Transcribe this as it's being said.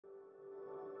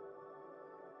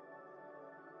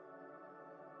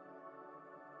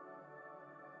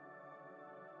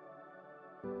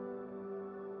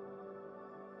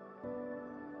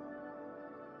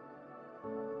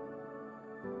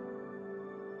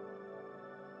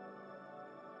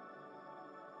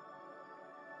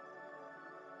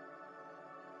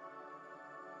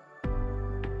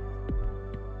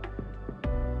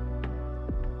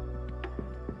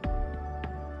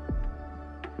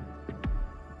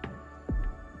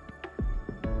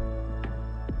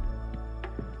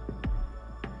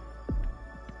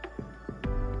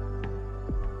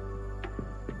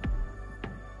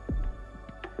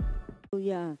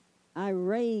hallelujah. I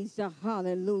raise a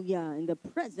hallelujah in the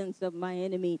presence of my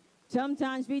enemy.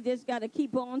 Sometimes we just got to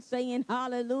keep on saying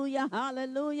hallelujah,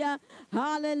 hallelujah,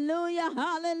 hallelujah,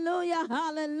 hallelujah,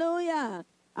 hallelujah.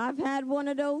 I've had one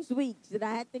of those weeks that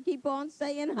I had to keep on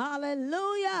saying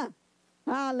hallelujah,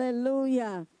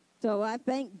 hallelujah. So I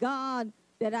thank God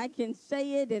that I can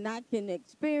say it and I can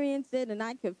experience it and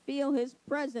I can feel his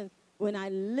presence when I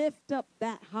lift up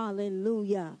that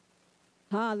hallelujah.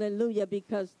 Hallelujah,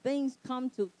 because things come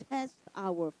to test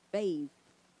our faith.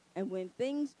 And when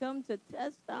things come to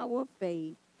test our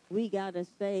faith, we got to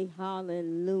say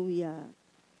hallelujah.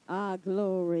 Ah,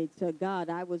 glory to God.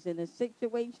 I was in a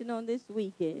situation on this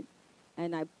weekend,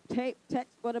 and I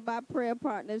text one of my prayer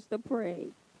partners to pray.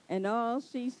 And all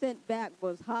she sent back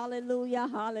was hallelujah,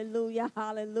 hallelujah,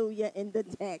 hallelujah in the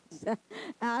text.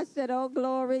 I said, oh,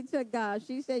 glory to God.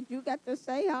 She said, you got to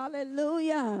say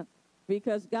hallelujah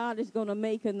because God is going to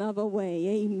make another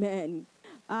way. Amen.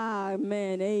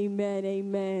 Amen, amen,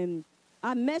 amen.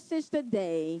 Our message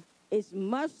today is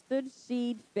mustard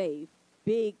seed faith,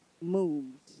 big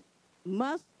moves.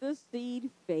 Mustard seed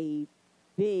faith,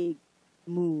 big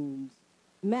moves.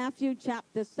 Matthew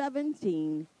chapter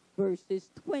 17, verses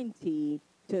 20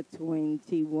 to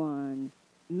 21.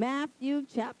 Matthew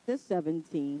chapter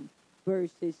 17,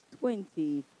 verses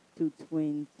 20 to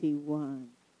 21.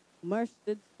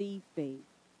 Mustard seed faith,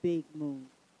 big moves.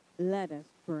 Let us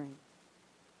pray.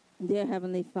 Dear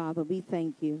Heavenly Father, we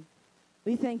thank you.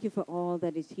 We thank you for all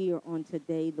that is here on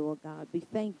today, Lord God. We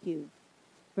thank you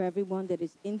for everyone that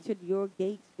has entered your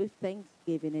gates with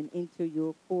thanksgiving and into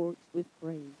your courts with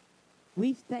praise.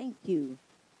 We thank you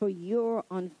for your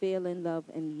unfailing love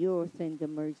and your tender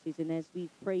mercies. And as we've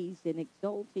praised and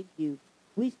exalted you,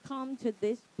 we've come to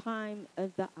this time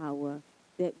of the hour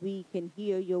that we can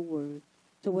hear your word.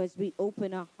 So as we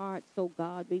open our hearts, oh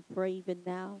God, we pray even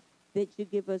now that you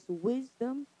give us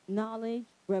wisdom, knowledge,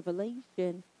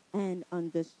 revelation, and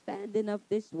understanding of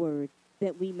this word,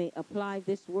 that we may apply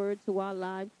this word to our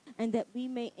lives, and that we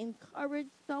may encourage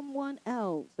someone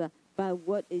else by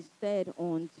what is said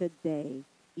on today.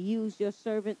 Use your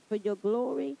servant for your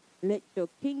glory. Let your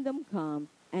kingdom come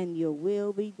and your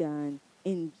will be done.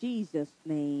 In Jesus'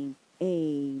 name,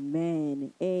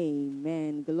 amen.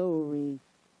 Amen. Glory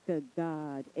to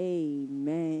God.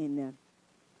 Amen.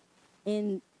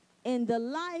 In the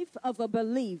life of a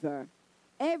believer,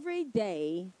 every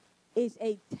day is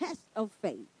a test of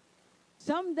faith.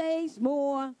 Some days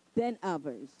more than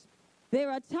others.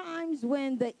 There are times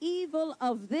when the evil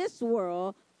of this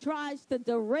world tries to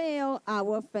derail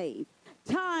our faith.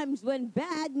 Times when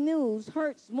bad news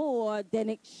hurts more than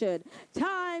it should.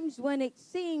 Times when it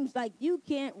seems like you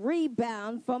can't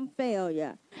rebound from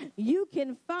failure. You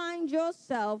can find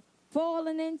yourself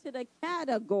falling into the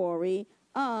category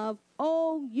of,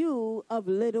 oh, you of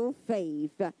little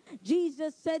faith.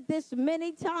 Jesus said this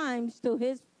many times to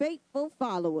his faithful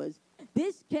followers.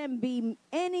 This can be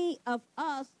any of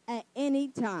us at any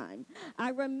time. I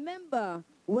remember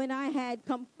when I had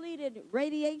completed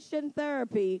radiation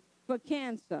therapy for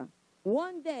cancer.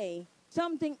 One day,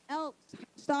 something else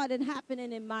started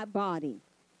happening in my body.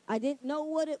 I didn't know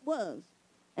what it was.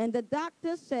 And the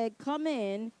doctor said, come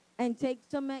in and take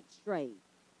some x-rays.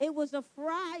 It was a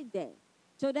Friday.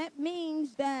 So that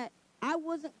means that I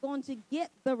wasn't going to get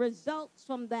the results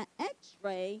from that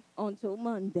x-ray until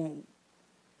Monday.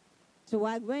 So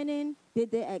I went in, did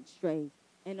the x-ray,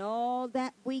 and all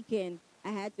that weekend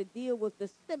I had to deal with the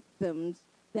symptoms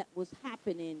that was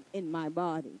happening in my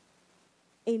body.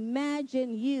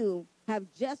 Imagine you have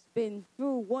just been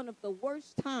through one of the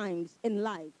worst times in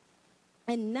life,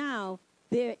 and now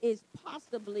there is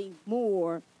possibly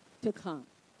more to come.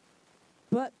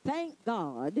 But thank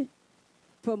God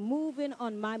for moving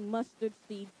on my mustard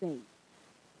seed faith.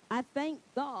 I thank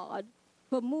God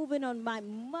for moving on my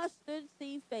mustard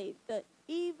seed faith, that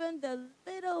even the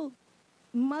little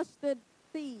mustard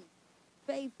seed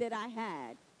faith that I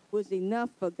had was enough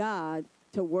for God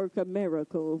to work a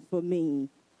miracle for me.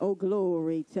 Oh,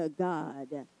 glory to God.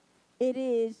 It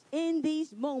is in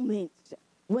these moments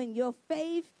when your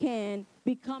faith can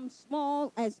become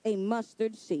small as a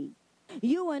mustard seed.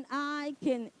 You and I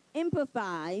can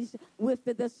empathize with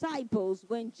the disciples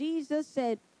when Jesus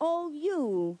said, oh,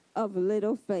 you of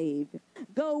little faith.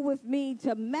 Go with me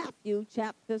to Matthew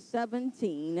chapter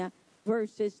 17,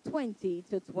 verses 20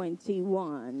 to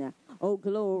 21. Oh,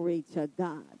 glory to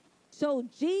God. So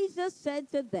Jesus said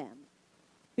to them,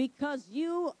 because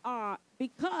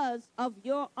of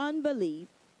your unbelief,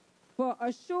 for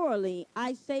assuredly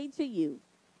I say to you,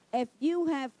 if you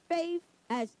have faith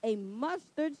as a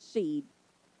mustard seed,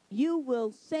 you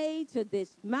will say to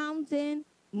this mountain,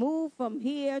 move from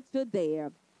here to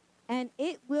there, and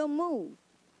it will move,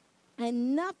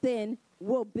 and nothing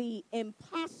will be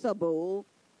impossible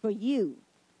for you.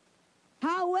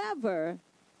 However,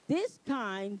 this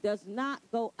kind does not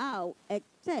go out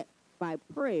except by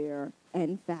prayer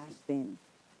and fasting.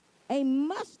 A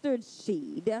mustard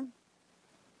seed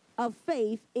of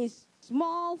faith is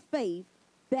small faith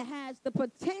that has the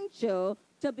potential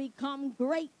to become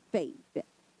great faith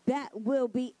that will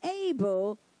be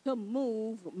able to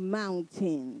move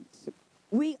mountains.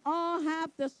 We all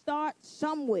have to start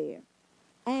somewhere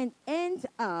and end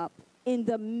up in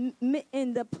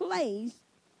the place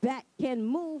that can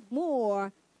move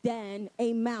more than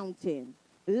a mountain.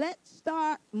 Let's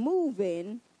start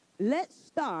moving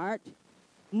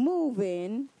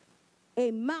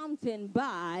a mountain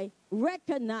by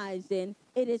recognizing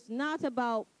it is not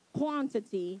about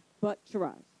quantity but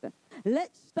trust.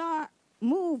 Let's start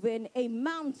moving a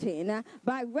mountain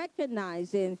by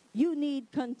recognizing you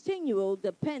need continual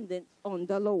dependence on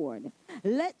the Lord.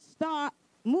 Let's start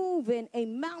moving a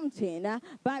mountain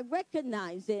by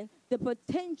recognizing the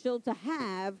potential to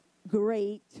have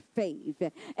great faith.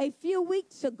 A few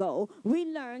weeks ago, we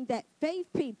learned that faith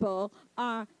people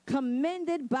are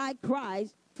commended by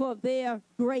Christ for their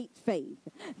great faith.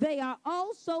 They are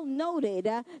also noted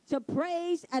to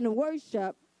praise and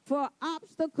worship for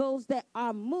obstacles that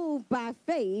are moved by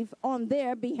faith on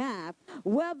their behalf,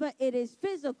 whether it is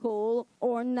physical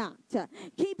or not.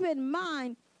 Keep in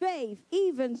mind, faith,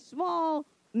 even small,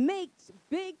 makes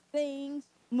big things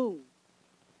move.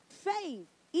 Faith,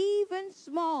 even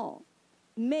small,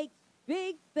 makes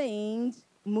big things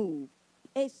move.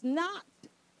 It's not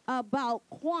about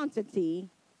quantity,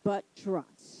 but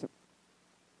trust.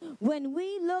 When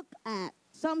we look at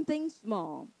something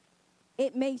small,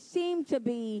 it may seem to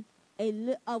be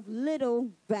of little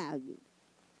value.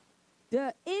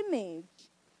 The image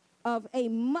of a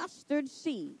mustard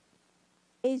seed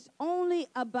is only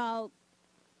about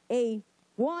a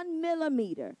 1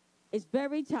 millimeter. It's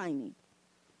very tiny.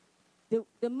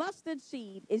 The mustard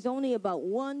seed is only about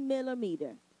 1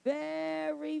 millimeter.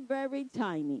 Very, very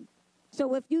tiny.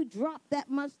 So if you drop that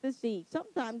mustard seed,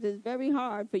 sometimes it's very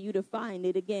hard for you to find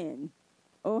it again.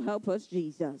 Oh, help us,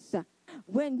 Jesus.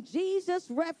 When Jesus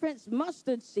referenced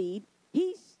mustard seed,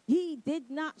 he did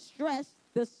not stress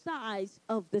the size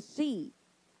of the seed.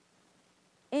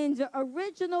 In the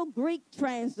original Greek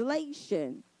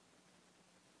translation,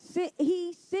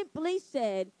 he simply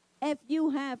said, if you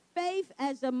have faith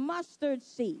as a mustard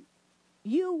seed,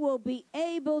 you will be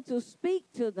able to speak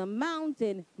to the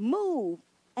mountain, move,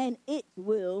 and it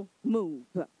will move.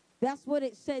 That's what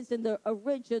it says in the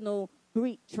original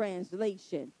Greek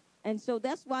translation. And so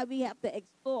that's why we have to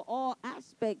explore all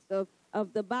aspects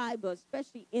of the Bible,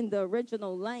 especially in the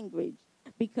original language,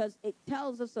 because it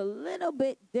tells us a little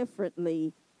bit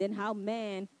differently than how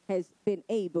man has been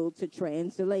able to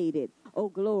translate it. Oh,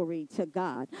 glory to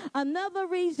God. Another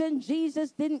reason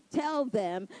Jesus didn't tell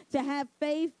them to have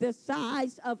faith the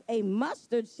size of a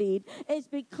mustard seed is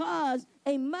because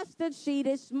a mustard seed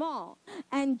is small.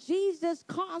 And Jesus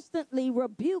constantly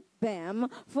rebuked them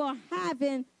for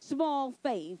having small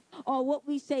faith, or what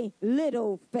we say,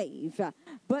 little faith.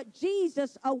 But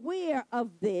Jesus, aware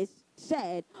of this,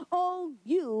 said, "Oh,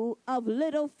 you of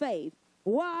little faith,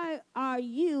 why are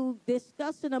you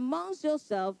discussing amongst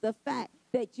yourselves the fact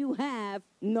that you have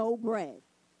no bread?"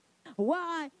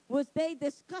 Why was they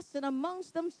discussing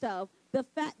amongst themselves the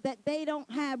fact that they don't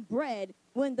have bread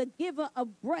when the giver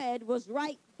of bread was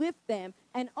right with them,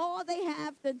 and all they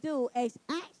have to do is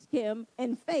ask him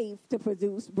in faith to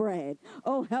produce bread?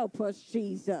 Oh, help us,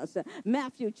 Jesus.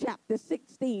 Matthew chapter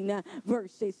 16,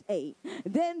 verses 8.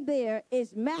 Then there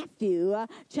is Matthew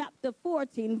chapter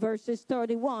 14, verses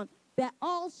 31, that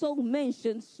also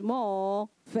mentions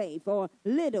small faith or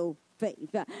little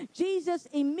faith. Jesus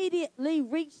immediately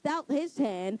reached out his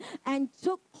hand and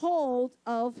took hold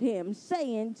of him,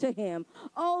 saying to him,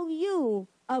 "Oh, you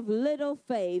of little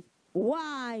faith,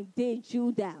 why did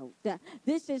you doubt?"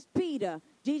 This is Peter.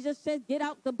 Jesus said, "Get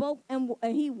out the boat," and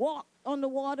he walked on the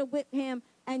water with him.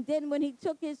 And then when he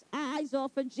took his eyes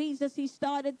off of Jesus, he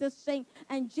started to sink.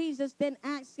 And Jesus then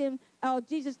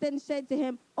said to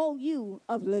him, "Oh, you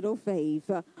of little faith."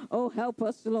 Oh, help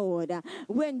us, Lord.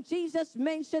 When Jesus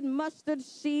mentioned mustard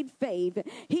seed faith,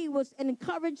 he was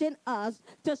encouraging us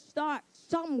to start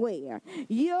somewhere.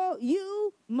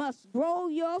 You must grow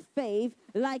your faith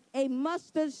like a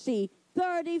mustard seed,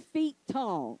 30 feet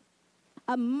tall.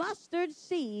 A mustard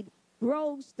seed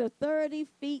grows to 30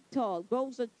 feet tall,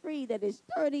 grows a tree that is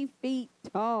 30 feet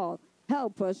tall.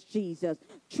 Help us, Jesus.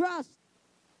 Trust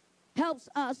helps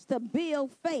us to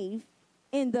build faith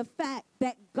in the fact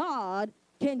that God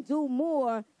can do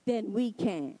more than we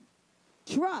can.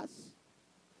 Trust.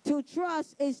 To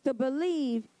trust is to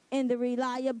believe in the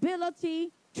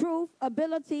reliability, truth,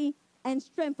 ability, and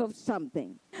strength of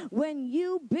something. When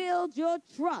you build your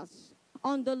trust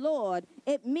on the Lord,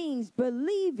 it means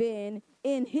believing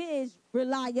in his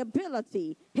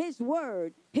reliability, his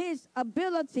word, his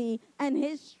ability, and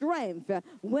his strength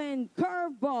when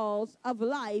curveballs of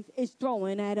life is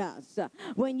thrown at us.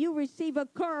 When you receive a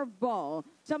curveball,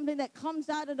 something that comes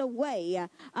out of the way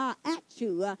at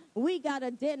you, we got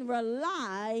to then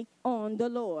rely on the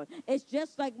Lord. It's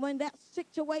just like when that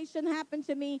situation happened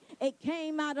to me, it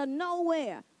came out of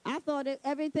nowhere. I thought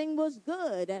everything was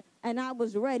good and I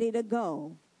was ready to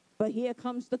go. But here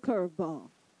comes the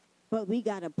curveball. But we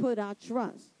got to put our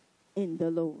trust in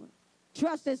the Lord.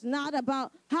 Trust is not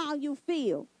about how you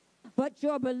feel, but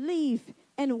your belief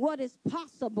in what is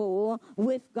possible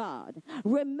with God.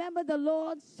 Remember, the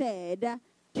Lord said,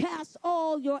 cast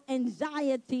all your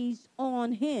anxieties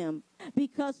on him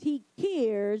because he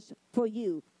cares for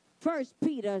you. 1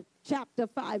 Peter chapter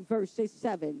 5, verses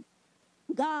 7.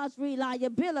 God's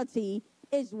reliability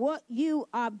is what you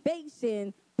are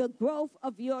basing the growth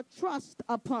of your trust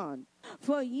upon.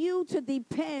 For you to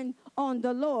depend on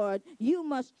the Lord, you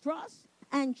must trust,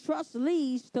 and trust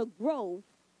leads to growth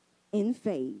in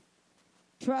faith.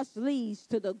 Trust leads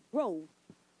to the growth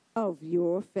of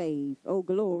your faith. Oh,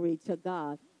 glory to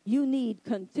God. You need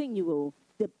continual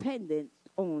dependence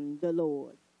on the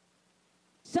Lord.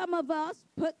 Some of us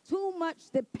put too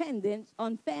much dependence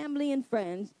on family and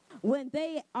friends when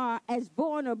they are as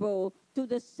vulnerable to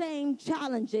the same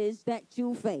challenges that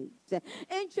you face.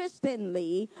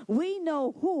 Interestingly, we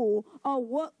know who or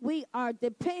what we are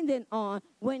dependent on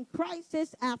when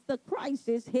crisis after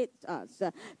crisis hits us.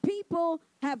 People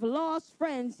have lost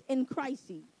friends in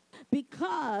crises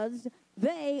because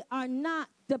they are not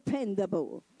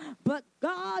dependable. But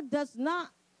God does not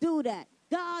do that.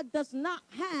 God does not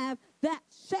have that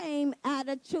same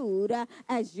attitude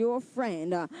as your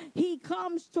friend. He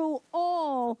comes through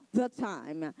all the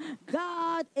time.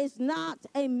 God is not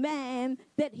a man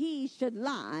that he should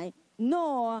lie,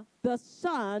 nor the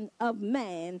Son of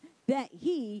Man that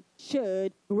he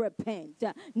should repent.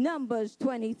 Numbers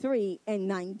 23 and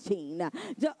 19.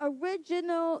 The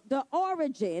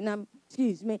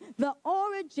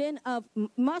origin of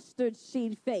mustard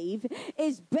seed faith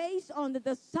is based on the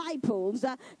disciples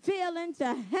failing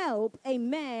to help a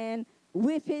man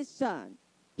with his son.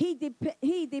 He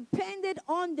depended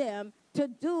on them to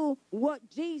do what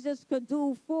Jesus could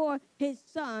do for his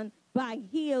son by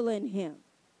healing him.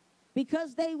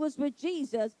 Because they was with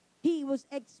Jesus, he was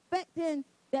expecting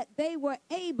that they were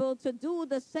able to do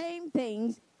the same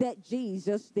things that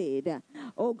Jesus did.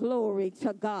 Oh, glory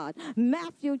to God.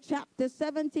 Matthew chapter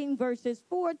 17, verses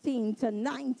 14 to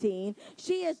 19.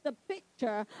 She is the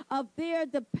picture of their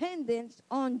dependence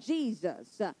on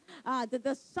Jesus. The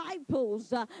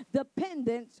disciples'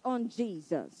 dependence on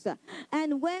Jesus.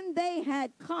 And when they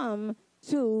had come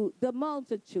to the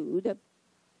multitude,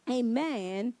 a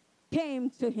man came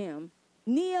to him,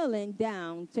 kneeling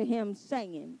down to him,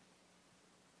 saying,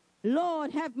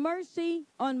 Lord, have mercy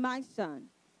on my son,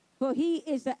 for he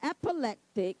is an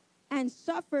epileptic and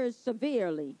suffers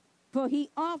severely, for he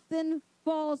often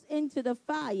falls into the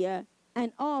fire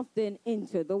and often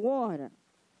into the water.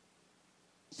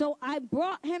 So I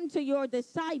brought him to your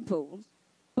disciples,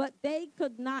 but they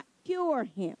could not cure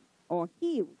him or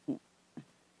heal him.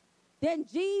 Then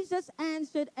Jesus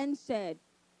answered and said,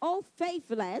 O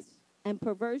faithless and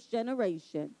perverse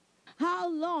generation, how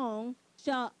long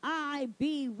shall I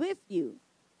be with you?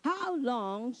 How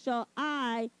long shall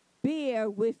I bear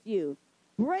with you?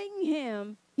 Bring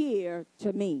him here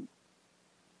to me.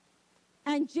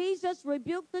 And Jesus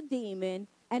rebuked the demon,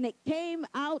 and it came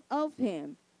out of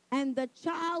him, and the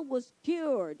child was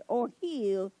cured or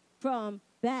healed from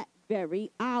that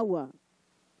very hour.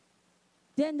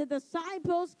 Then the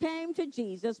disciples came to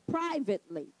Jesus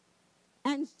privately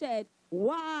and said,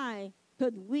 why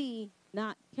could we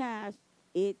not cast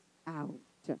it out?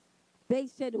 They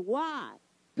said, why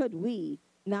could we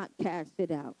not cast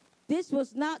it out? This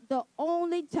was not the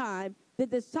only time the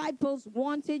disciples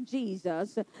wanted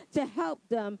Jesus to help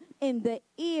them in the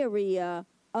area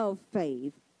of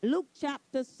faith. Luke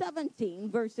chapter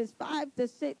 17, verses 5 to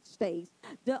 6 states,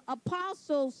 the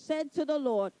apostles said to the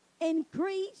Lord,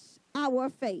 increase our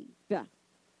faith.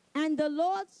 And the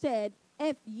Lord said,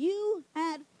 if you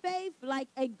had faith like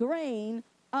a grain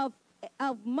of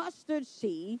mustard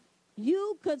seed,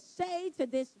 you could say to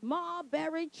this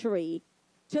mulberry tree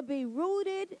to be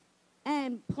uprooted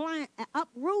and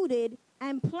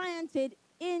planted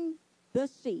in the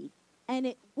sea, and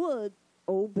it would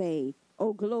obey.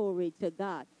 Oh, glory to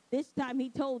God. This time he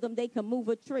told them they can move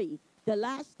a tree. the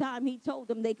last time he told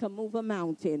them they could move a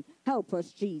mountain. Help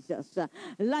us, Jesus.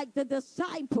 Like the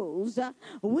disciples,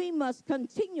 we must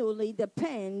continually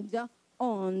depend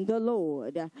on the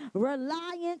Lord.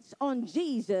 Reliance on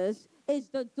Jesus is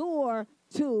the door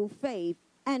to faith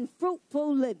and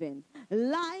fruitful living.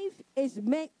 Life is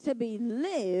meant to be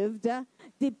lived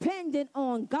dependent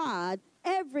on God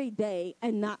every day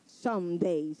and not some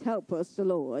days. Help us,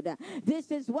 Lord.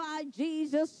 This is why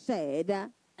Jesus said,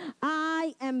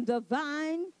 I am the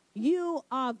vine, you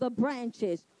are the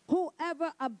branches.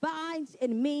 Whoever abides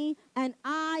in me and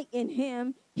I in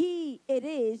him, he it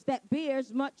is that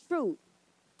bears much fruit.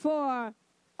 For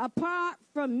apart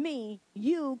from me,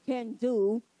 you can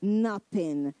do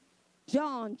nothing.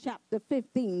 John chapter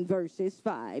 15, verses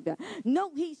 5.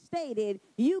 Note he stated,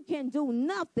 you can do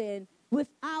nothing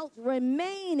without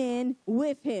remaining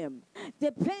with him.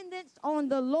 Dependence on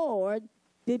the Lord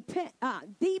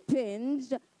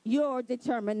deepens your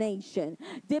determination.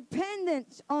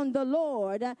 Dependence on the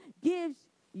Lord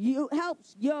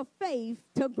helps your faith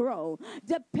to grow.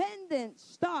 Dependence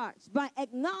starts by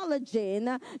acknowledging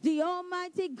the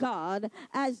Almighty God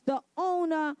as the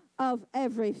owner of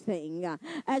everything.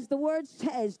 As the word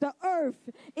says, the earth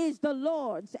is the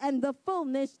Lord's and the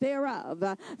fullness thereof,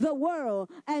 the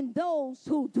world and those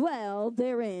who dwell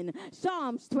therein.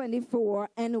 Psalms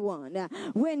 24:1.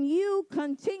 When you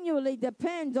continually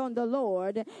depend on the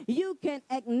Lord, you can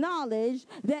acknowledge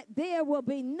that there will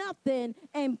be nothing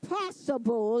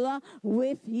impossible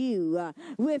with you.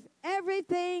 With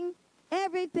everything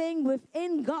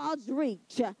within God's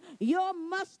reach, your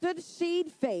mustard seed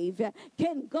faith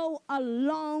can go a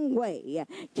long way.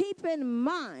 Keep in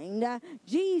mind,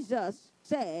 Jesus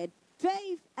said,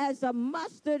 faith as a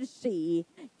mustard seed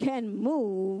can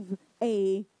move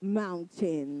a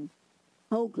mountain.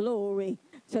 Oh, glory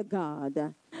to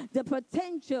God. The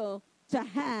potential to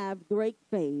have great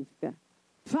faith.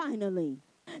 Finally,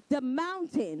 the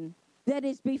mountain that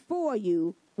is before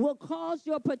you will cause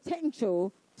your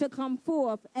potential to come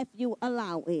forth if you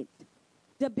allow it.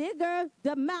 The bigger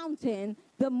the mountain,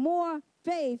 the more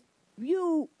faith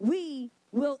we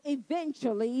will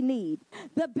eventually need.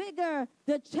 The bigger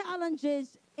the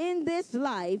challenges in this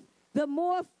life, the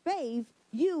more faith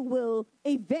you will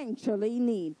eventually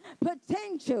need.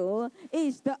 Potential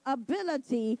is the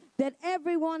ability that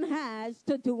everyone has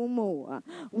to do more.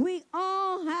 We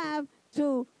all have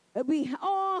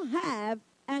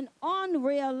an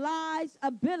unrealized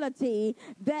ability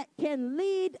that can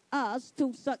lead us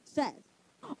to success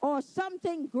or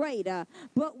something greater,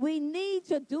 but we need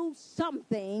to do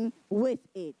something with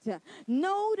it.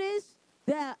 Notice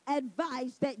the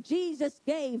advice that Jesus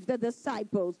gave the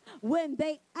disciples when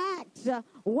they asked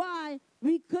why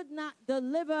we could not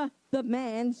deliver the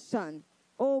man's son.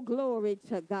 Oh, glory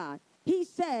to God. He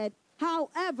said,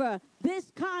 however,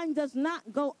 this kind does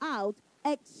not go out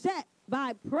except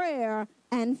by prayer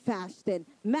and fasting.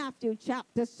 Matthew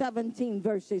chapter 17,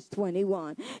 verses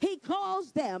 21. He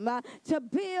calls them to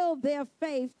build their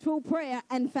faith through prayer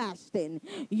and fasting.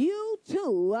 You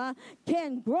too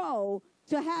can grow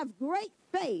to have great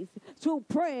faith through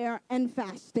prayer and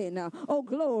fasting. Oh,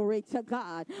 glory to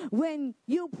God. When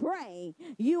you pray,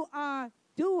 you are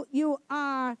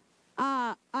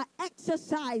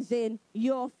exercising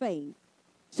your faith.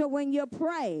 So when you're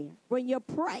praying,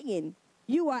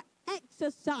 you are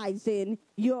exercising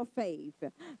your faith.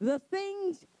 The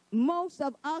things most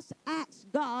of us ask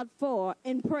God for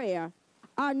in prayer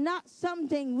are not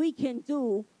something we can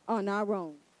do on our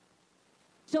own.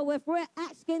 So if we're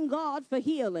asking God for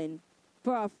healing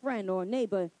for a friend or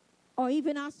neighbor or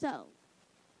even ourselves,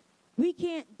 we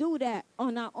can't do that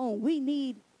on our own. We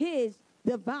need his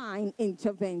divine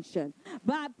intervention.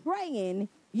 By praying,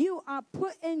 you are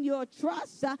putting your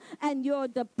trust and your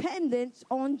dependence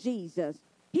on Jesus.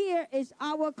 Here is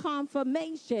our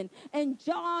confirmation in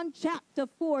John chapter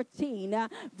 14,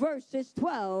 verses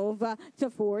 12 to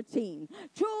 14.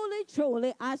 Truly,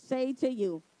 truly, I say to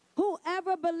you,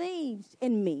 whoever believes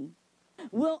in me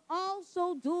will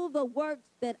also do the works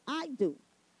that I do,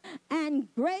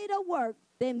 and greater works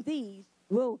than these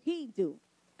will he do,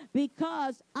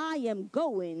 because I am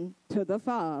going to the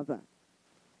Father.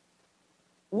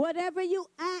 Whatever you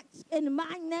ask in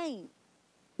my name,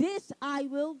 this I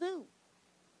will do,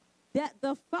 that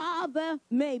the Father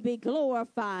may be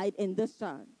glorified in the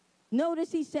Son.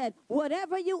 Notice he said,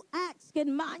 whatever you ask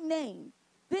in my name,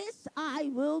 this I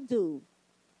will do.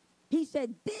 He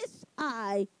said, this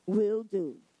I will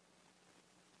do.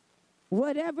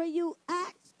 Whatever you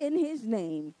ask in his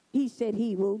name, he said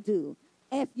he will do.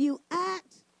 If you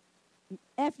ask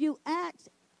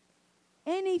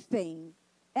anything,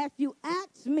 if you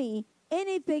ask me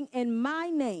anything in my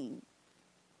name,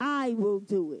 I will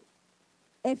do it.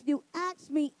 If you ask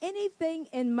me anything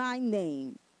in my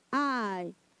name,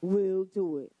 I will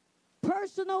do it.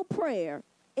 Personal prayer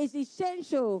is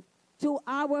essential to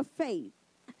our faith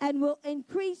and will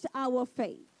increase our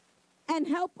faith and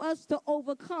help us to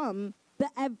overcome the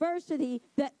adversity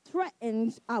that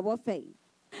threatens our faith.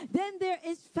 Then there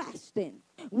is fasting,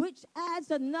 which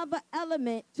adds another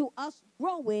element to us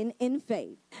growing in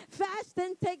faith.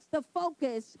 Fasting takes the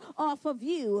focus off of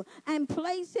you and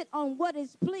place it on what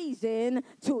is pleasing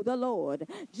to the Lord.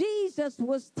 Jesus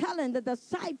was telling the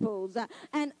disciples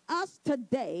and us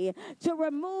today to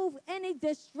remove any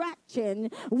distraction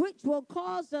which will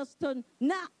cause us to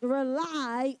not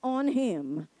rely on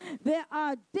him. There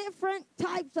are different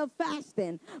types of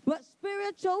fasting, but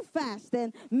spiritual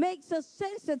fasting makes us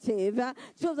sensitive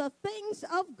to the things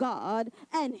of God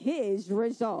and his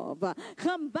resolve.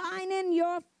 Combining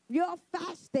your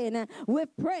fasting with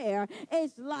prayer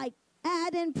is like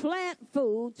adding plant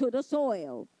food to the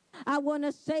soil. I want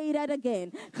to say that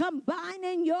again.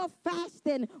 Combining your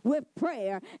fasting with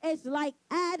prayer is like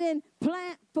adding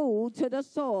plant food to the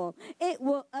soil. It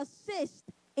will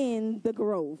assist in the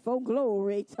growth. Oh,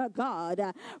 glory to God.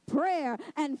 Prayer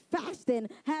and fasting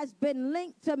has been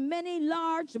linked to many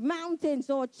large mountains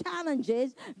or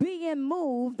challenges being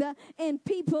moved in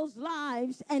people's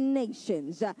lives and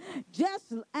nations.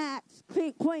 Just ask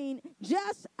Queen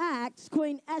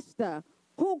Esther,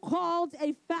 who called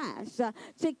a fast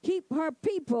to keep her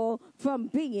people from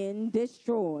being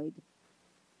destroyed.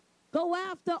 Go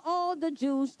after all the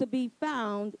Jews to be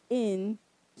found in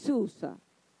Susa,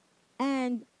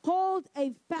 and hold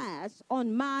a fast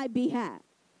on my behalf,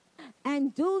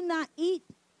 and do not eat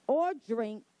or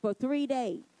drink for 3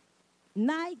 days,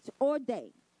 night or day.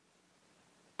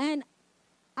 And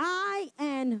I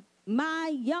and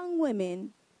my young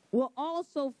women will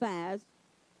also fast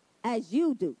as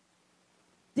you do.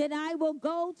 Then I will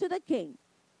go to the king,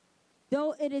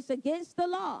 though it is against the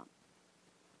law.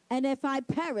 And if I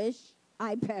perish,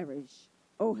 I perish.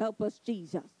 Oh, help us,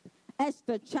 Jesus.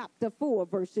 Esther chapter 4,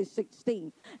 verses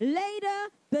 16. Later,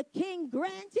 the king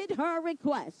granted her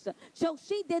request. So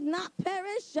she did not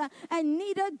perish, and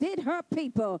neither did her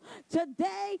people.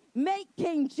 Today, make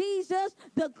King Jesus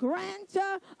the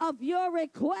grantor of your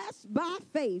request by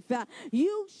faith.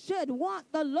 You should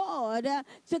want the Lord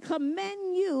to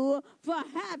commend you for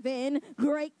having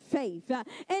great faith.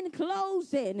 In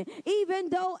closing, even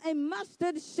though a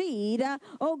mustard seed,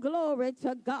 oh glory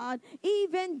to God,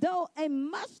 even though a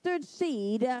mustard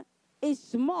seed is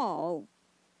small,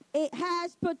 it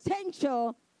has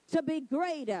potential to be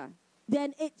greater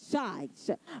than its size.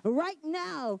 Right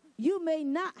now, you may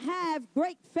not have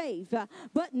great faith,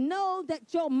 but know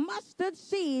that your mustard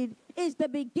seed is the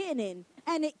beginning,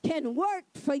 and it can work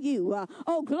for you.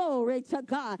 Oh, glory to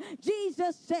God.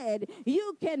 Jesus said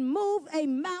you can move a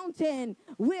mountain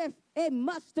with a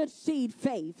mustard seed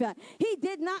faith. He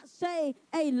did not say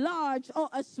a large or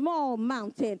a small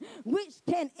mountain, which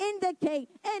can indicate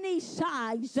any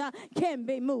size can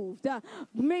be moved.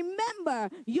 Remember,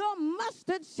 your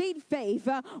mustard seed faith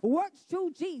works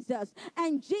through Jesus,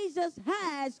 and Jesus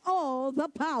has all the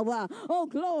power. Oh,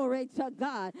 glory to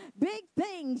God. Big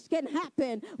things can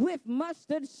happen with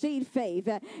mustard seed faith.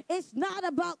 It's not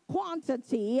about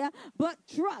quantity, but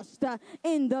trust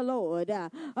in the Lord.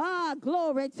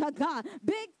 Glory to God.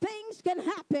 Big things can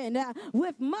happen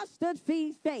with mustard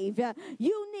seed faith.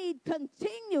 You need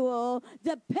continual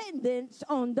dependence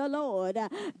on the Lord.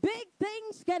 Big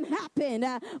things can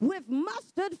happen with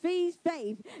mustard seed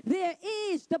faith. There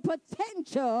is the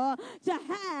potential to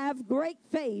have great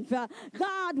faith.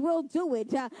 God will do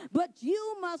it, but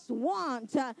you must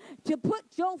want to put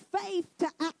your faith to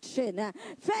action.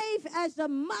 Faith as a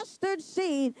mustard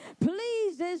seed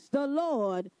pleases the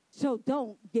Lord, so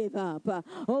don't give up.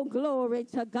 Oh, glory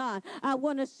to God. I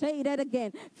want to say that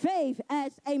again. Faith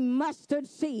as a mustard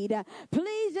seed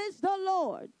pleases the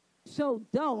Lord, so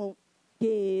don't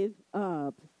give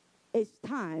up. It's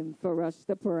time for us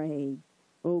to pray.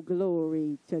 Oh,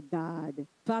 glory to God.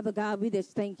 Father God, we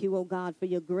just thank you, oh God, for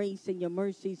your grace and your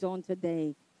mercies on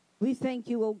today. We thank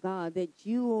you, oh God, that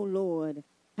you, oh Lord,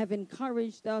 have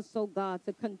encouraged us, oh God,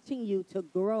 to continue to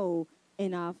grow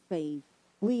in our faith.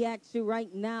 We ask you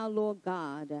right now, Lord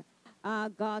God,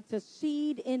 God, to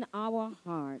seed in our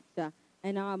hearts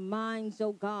and our minds,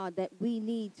 oh God, that we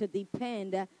need to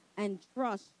depend and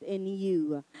trust in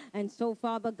you. And so,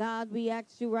 Father God, we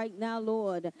ask you right now,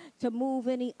 Lord, to move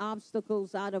any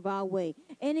obstacles out of our way.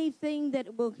 Anything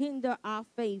that will hinder our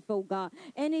faith, oh God.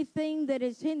 Anything that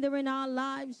is hindering our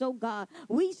lives, oh God.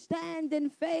 We stand in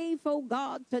faith, oh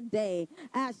God, today,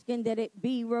 asking that it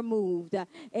be removed.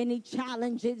 Any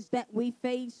challenges that we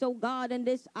face, oh God, in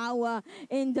this hour,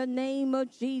 in the name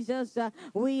of Jesus,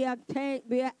 we are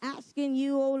asking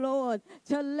you, oh Lord,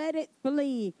 to let it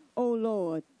flee, oh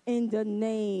Lord, in the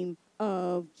name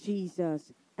of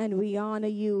Jesus. And we honor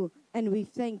you and we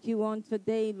thank you on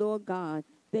today, Lord God,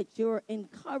 that you're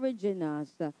encouraging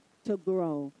us to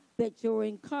grow, that you're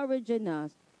encouraging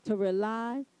us to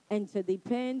rely and to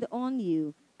depend on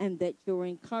you, and that you're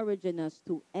encouraging us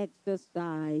to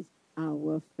exercise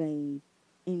our faith.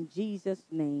 In Jesus'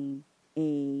 name,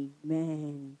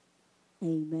 amen.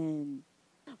 Amen.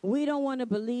 We don't want to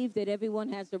believe that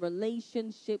everyone has a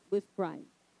relationship with Christ.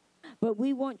 But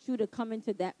we want you to come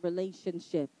into that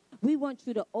relationship. We want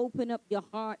you to open up your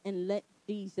heart and let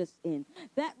Jesus in.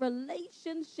 That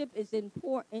relationship is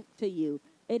important to you.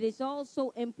 It is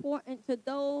also important to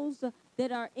those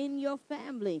that are in your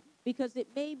family, because it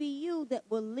may be you that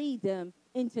will lead them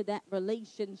into that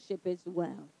relationship as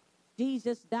well.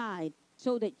 Jesus died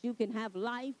so that you can have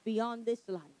life beyond this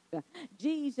life.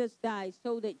 Jesus died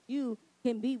so that you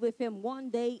can be with him one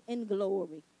day in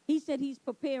glory. He said he's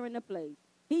preparing a place.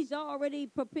 He's already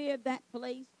prepared that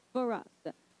place for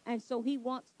us. And so he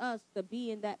wants us to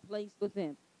be in that place with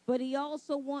him. But he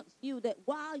also wants you that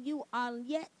while you are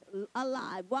yet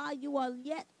alive, while you are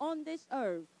yet on this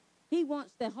earth, he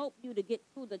wants to help you to get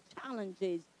through the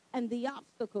challenges and the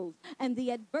obstacles and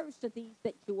the adversities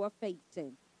that you are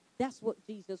facing. That's what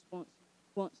Jesus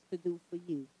wants to do for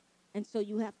you. And so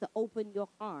you have to open your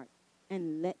heart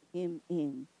and let him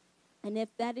in. And if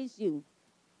that is you,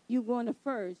 you're going to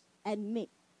first admit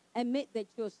that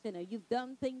you're a sinner. You've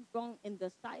done things wrong in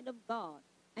the sight of God,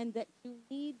 and that you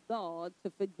need God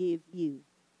to forgive you.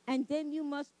 And then you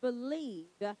must believe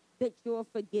that you're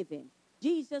forgiven.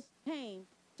 Jesus came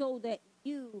so that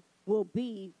you will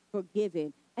be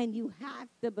forgiven. And you have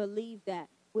to believe that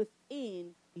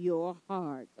within your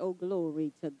heart. Oh,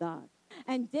 glory to God.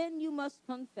 And then you must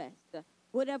confess.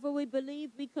 Whatever we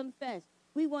believe, we confess.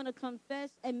 We want to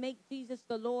confess and make Jesus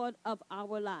the Lord of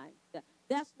our lives.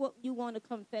 That's what you want to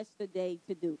confess today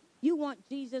to do. You want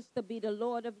Jesus to be the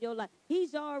Lord of your life.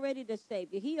 He's already the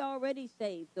Savior. He already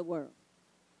saved the world.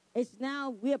 It's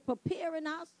now we're preparing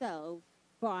ourselves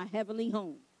for our heavenly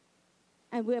home.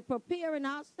 And we're preparing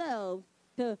ourselves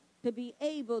to be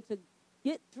able to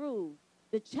get through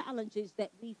the challenges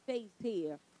that we face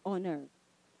here on earth.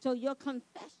 So your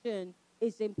confession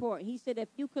is important. He said if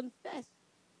you confess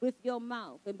with your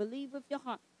mouth and believe with your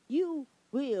heart, you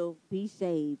will be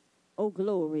saved. Oh,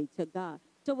 glory to God.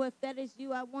 So if that is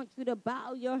you, I want you to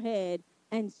bow your head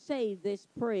and say this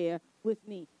prayer with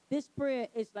me. This prayer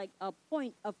is like a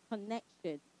point of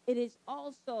connection. It is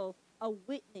also a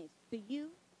witness to you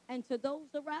and to those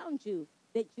around you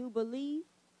that you believe,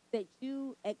 that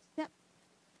you accept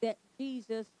that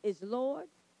Jesus is Lord,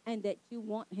 and that you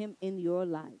want him in your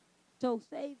life. So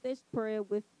say this prayer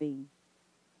with me.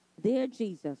 Dear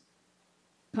Jesus,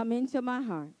 come into my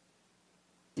heart.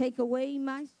 Take away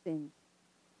my sins.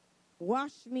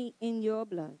 Wash me in your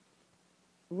blood.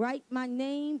 Write my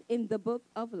name in the book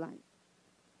of life.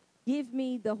 Give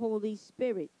me the Holy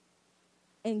Spirit.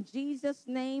 In Jesus'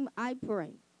 name I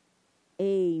pray.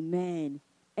 Amen.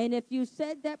 And if you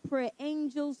said that prayer,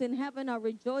 angels in heaven are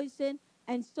rejoicing,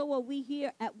 and so are we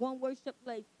here at One Worship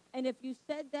Place. And if you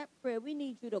said that prayer, we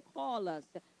need you to call us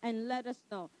and let us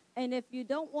know. And if you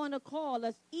don't want to call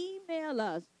us, email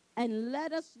us and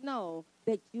let us know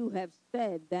that you have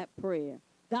said that prayer.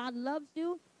 God loves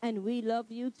you, and we love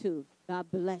you too.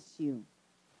 God bless you.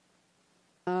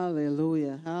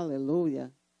 Hallelujah,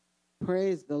 hallelujah.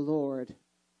 Praise the Lord.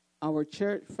 Our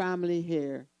church family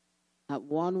here at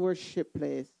One Worship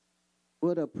Place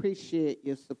would appreciate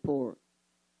your support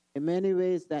in many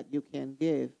ways that you can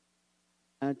give.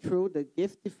 And through the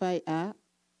Giftify app,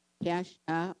 Cash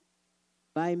app,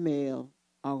 by mail,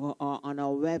 or on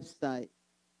our website.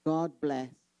 God bless.